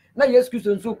no na Yesu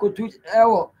Kristo nso kotu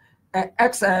ewo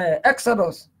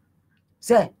Exodus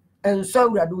se enso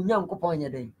awrade Nyankopɔn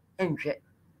nyeden enhwe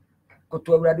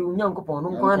kotu awrade Nyankopɔn no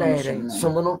nkwa na ayere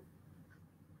som no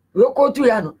we kotu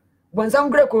ya no bonsam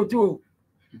gre kotu o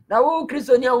na wo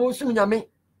Kristo ni a wo sum nyame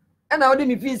na wo de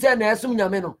mi fi se na esum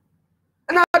nyame no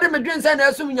na wo de medwen se na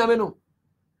esum nyame no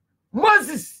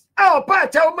Moses a pa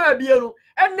cha o ma bie no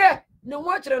enne ne ho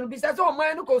akere no bisa se o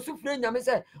man no ko sufre nyame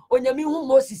se onyame hu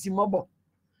Moses mobo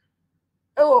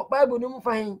ewo Bible no mu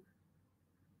fahin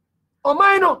o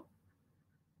man no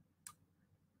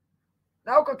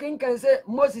na o ko kinkan se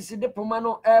Moses de poma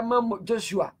no ma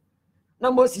Joshua na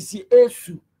Moses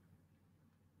esu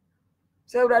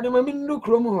se awrade ma mi ndu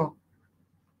krom ho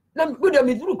na buda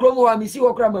mi ndu krom ho a mi si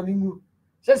wo kra ma mi ngu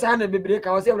se sa na bebre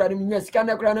ka wo se awrade mi nya sika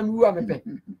na kra na mi wu a mepe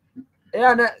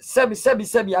ya na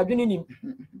sebi adwene nim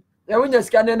ya wonya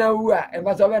sika na wu a e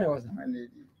ba so be na wo sa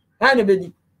ha ne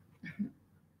bedi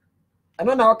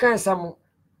ano na wakan sam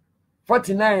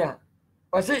 49 a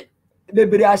o se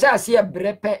bebre ahya ase e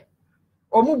brepe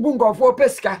o mu bu ngofo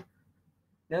pesika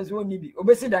nanso woni bi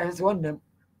obesi da hense wonnam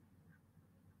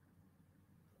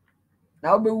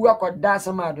na obewu akoda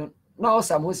asamado na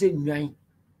osamo se nwan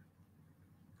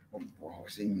o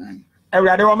se nwan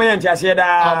awrade wo me ntiase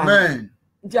da amen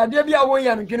nti ade bia wo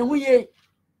ya no twene hu ye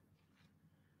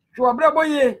hwe obra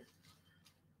boye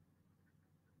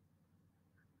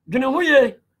twene hu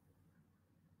ye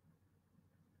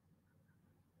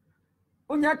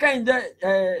unya kan de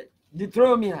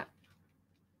Deuteronomia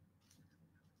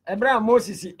Abraham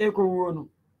Moses ekowo no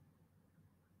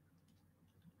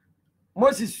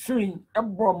Moses suin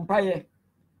ebo mpaye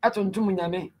atontum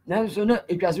nyame nanso na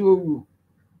etwase owu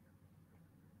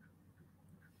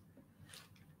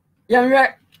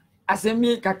yanwe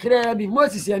asemi kakra bi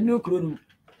Moses anu kronu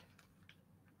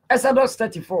Exodus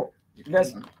 34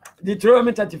 verse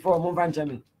Deuteronomy 34 mo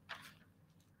vanchame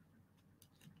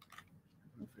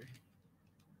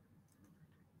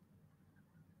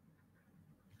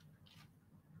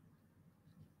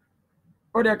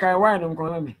Ode kai wine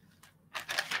nko me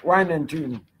 1 and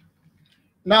 2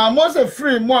 na Moses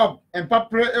free Moab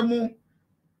empapre emu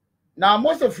na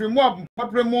Moses free Moab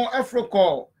empapre mu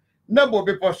Africa Nebo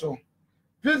beposo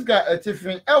Pisga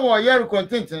etifin ewo yer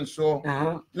content so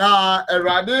na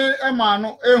Erade ema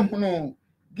no ehunu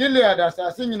Gilead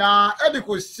asase nyina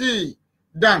edikosi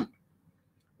Dan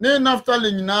ne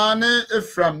Naphtali nyina ne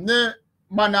Ephraim ne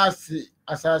Manasseh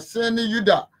asase ne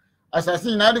Juda asase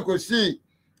nyina edikosi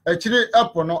echire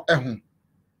epo no ehu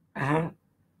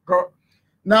go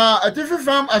na atifi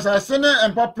fam asase ne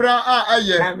empapra a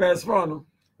aye verse 4 no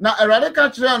na Erade ka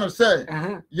kire no se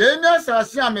ye nya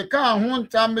asase ameka ho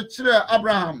nta me kire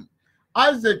Abraham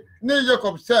Isaac ne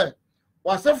Jacob se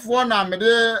wasefo na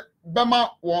mede bema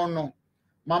won no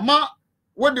mama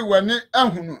wodi wani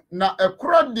ehunu na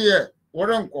ekro de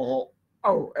wore nko ho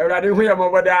oh Erade hu ya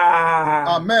moboda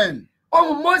amen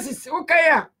oh Moses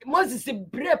ukaya Moses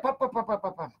bre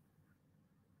papa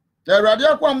Erade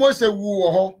akwa Moses wu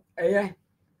wo ho eye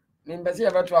nimbese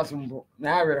ya beto asumbo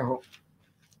na awere ho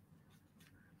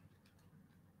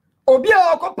obi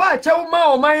a okopa achew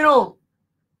ma o man no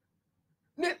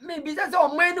me bi se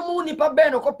o man no mu nipa be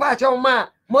no kopa achew ma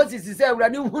Moses se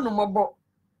awrade hu no mobo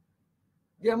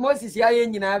de Moses ya ye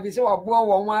nyina bi se obo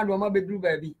wo nwa do ma bedru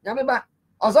ba bi nyame ba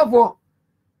osofo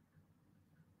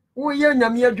wo ye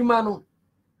nyame adwuma no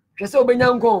hwe se obenya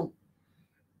nko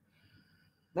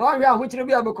na wa hwe a ho kire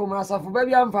bi abekom asafo ba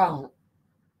bi amfa ho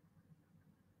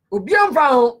obi amfa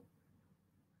ho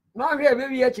na hwe be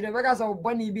wi ya kire be ka sa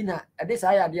obani bi na ade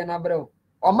sa ya de na brɛ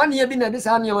o mane ya bi na ade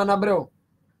sa ne ma na brɛ o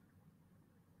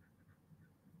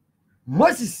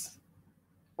Moses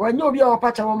wanyo obi a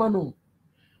opacha wo ma no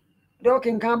de o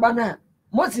kin kan ba na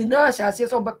Moses na asase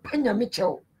so be panya me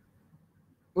kyɛw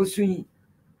osui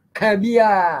ka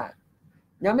bia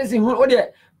nyame si hu o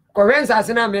de Koreans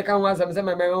asena American ones am say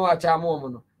me wa cha mo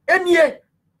no enie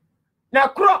na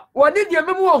kro woni de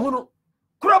memu ohunu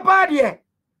kro ba de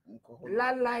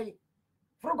lalai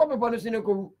froko me bonu sine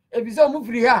ko ebiso mu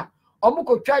free ha omu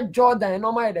ko twa Jordan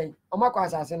no mai den omu kwa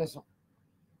asase ne so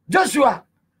Joshua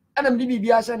anam di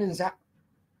bibia hye ne nsa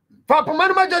papa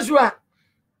manu ma Joshua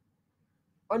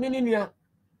oni ni nua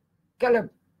Caleb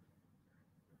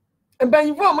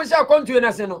embanyi fo mo sha kontu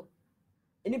na se no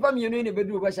enipa mienu ne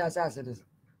bedu ba sha asase de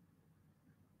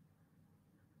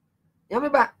yame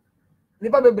ba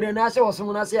nipa bebre na hye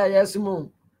wosom na se ya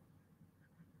yesumu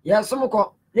yesumu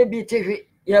ko ne bi tehwe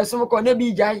yesumu ko ne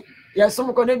bi jai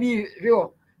yesumu ko ne bi hwe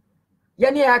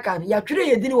ya ne aka ya twere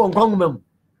ye dini won kwangumam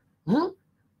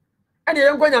ane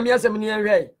yenko nyame asem ne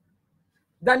hwe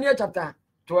Daniel chapter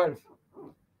 12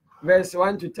 verse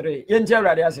 1 to 3 yenje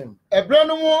awrade asem ebre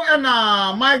no mu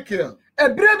na Michael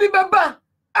ebre bi baba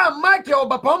a Michael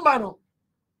obapomba no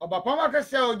obapomba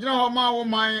kese ogina ho ma wo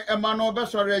man ema no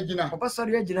obesore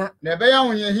agina na ebe ya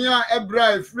hoyehia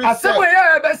ebra free asemo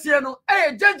ya ebesie no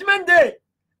judgment day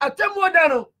atemu oda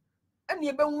no ane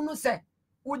ebe hunu se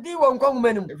udi won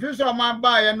kwangumanu if so ma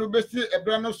ba ya no besi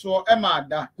ebre no so ema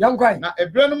ada yankwai na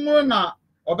ebre no mu na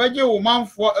obeje wo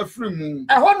manfo afrimu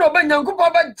ho no ba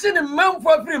nyankupo ba gine manfo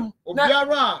afrimu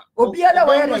obiara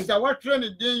wa yere sa watre ne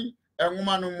din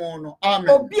enwuma no mu no amen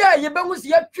obia ye behu se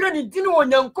ya twere ne din wo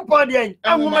nyankupo de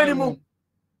enwuma ni mu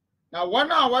na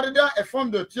wana warida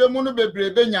efom do tie mu no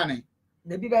bebrebe nyane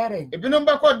na bi ba yere ebinom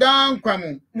bako dan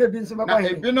kwamu na bi nso bako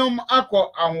yere ebinom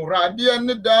akọ ahorade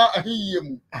ne da ahiye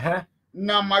mu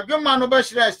na madwema no ba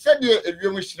hira sede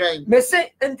ewiem hira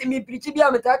mese ntimi prichi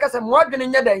bia meta aka se modwene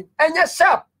nya dan enya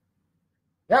sharp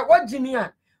ya wajini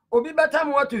a obi bata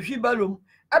mo to hwi balom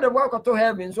adabo akoto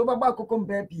heaven so baba akoko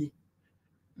mpa pie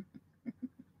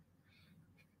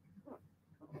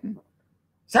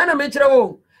sana me kire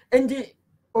wo endi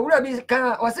owura bi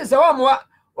kan wase se wo mo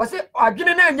wase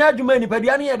adwene na nya adwuma ni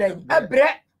padua ne yedan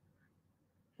abre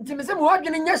ntimi se mo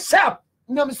adwene nya sharp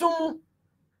nyamsom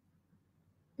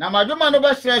na madwuma no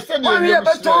ba hira sede ewiem hira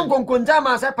ba ton konkonta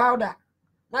ma se powder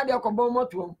na de akobo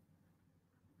moto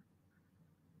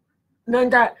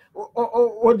nanga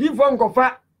odifo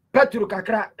nkofa petro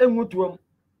kakra enwutuom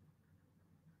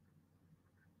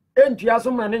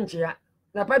entuaso mane nchia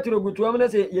na petro gutuom na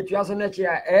se yetuaso na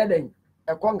chia eden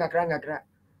ekon kakra kakra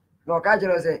na oka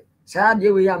jero se saa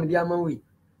de we yam de amanwe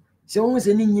se won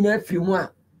se ni nyina afirimu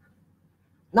a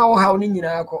na wo hawo ni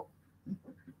nyina akọ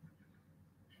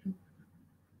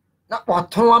na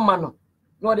waton ama no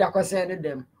na odi akose ne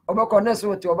dem obekọ na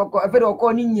so ti obekọ afede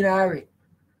okọ ni nyina awe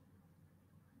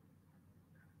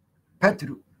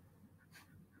Petro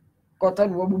kota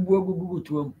no bubu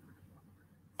tuom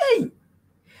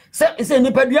se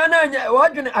nipadua na anya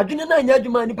adwene na anya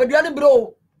adwuma nipadua ne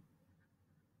bro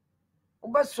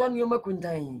obaso ne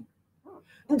makuntan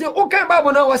nti o kan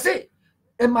babo na wose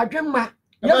e madwemma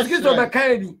yesu kristo be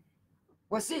kan bi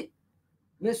wose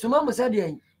me soma mo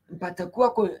sade mpataku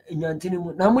akọ enyantene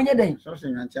mu na munye den so se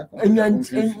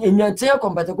enyanti akọ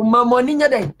mpataku mamọ ni nya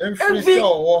den enfi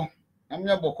owo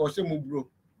amnya boko se mu bro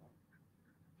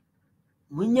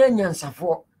munye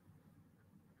nyansafo